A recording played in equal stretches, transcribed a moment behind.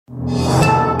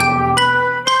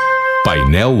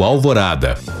Painel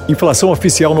Alvorada. Inflação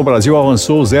oficial no Brasil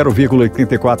avançou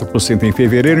 0,84% em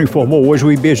fevereiro, informou hoje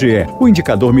o IBGE. O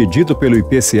indicador medido pelo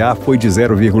IPCA foi de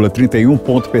 0,31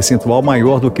 ponto percentual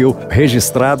maior do que o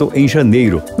registrado em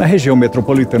janeiro. Na região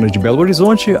metropolitana de Belo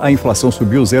Horizonte, a inflação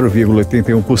subiu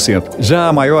 0,81%. Já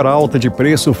a maior alta de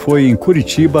preço foi em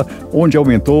Curitiba, onde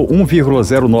aumentou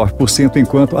 1,09%,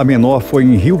 enquanto a menor foi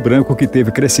em Rio Branco, que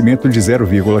teve crescimento de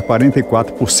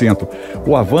 0,44%.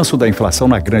 O avanço da inflação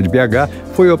na Grande BH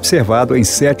foi observado em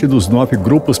 7 dos 9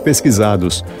 grupos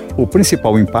pesquisados. O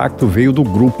principal impacto veio do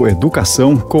grupo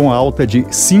Educação, com alta de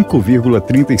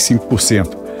 5,35%.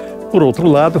 Por outro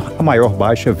lado, a maior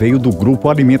baixa veio do grupo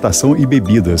Alimentação e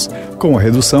Bebidas, com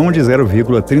redução de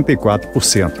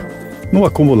 0,34%. No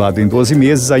acumulado em 12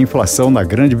 meses, a inflação na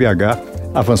Grande BH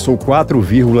avançou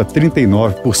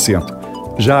 4,39%.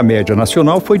 Já a média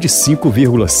nacional foi de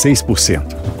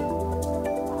 5,6%.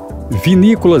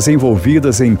 Vinícolas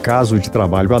envolvidas em caso de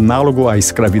trabalho análogo à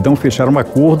escravidão fecharam um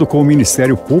acordo com o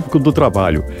Ministério Público do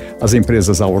Trabalho. As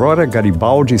empresas Aurora,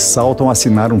 Garibaldi e Salton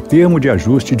assinaram um termo de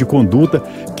ajuste de conduta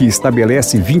que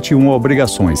estabelece 21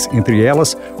 obrigações, entre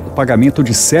elas o pagamento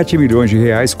de R$7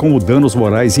 milhões como danos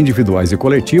morais individuais e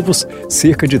coletivos.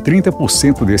 Cerca de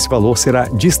 30% desse valor será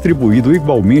distribuído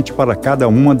igualmente para cada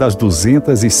uma das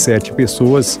 207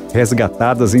 pessoas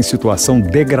resgatadas em situação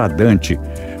degradante.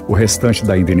 O restante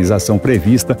da indenização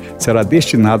prevista será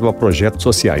destinado a projetos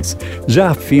sociais.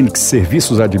 Já a Fênix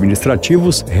Serviços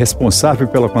Administrativos, responsável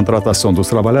pela contratação dos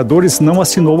trabalhadores, não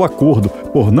assinou o acordo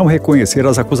por não reconhecer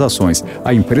as acusações.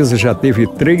 A empresa já teve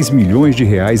R$3 milhões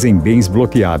em bens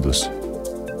bloqueados.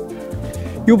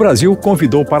 E o Brasil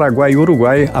convidou Paraguai e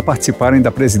Uruguai a participarem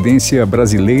da presidência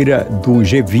brasileira do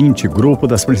G20, grupo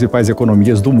das principais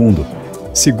economias do mundo.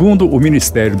 Segundo o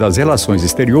Ministério das Relações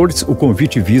Exteriores, o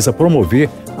convite visa promover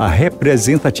a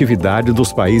representatividade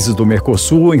dos países do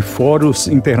Mercosul em fóruns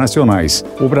internacionais.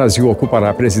 O Brasil ocupará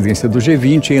a presidência do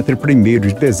G20 entre 1º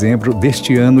de dezembro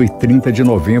deste ano e 30 de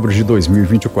novembro de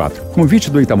 2024. O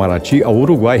convite do Itamaraty ao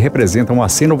Uruguai representa um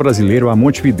aceno brasileiro a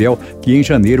Montevidéu, que em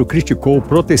janeiro criticou o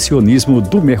protecionismo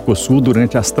do Mercosul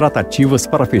durante as tratativas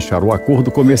para fechar o acordo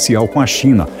comercial com a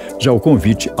China. Já o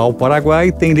convite ao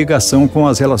Paraguai tem ligação com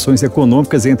as relações econômicas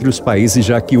entre os países,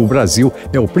 já que o Brasil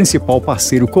é o principal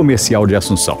parceiro comercial de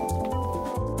Assunção.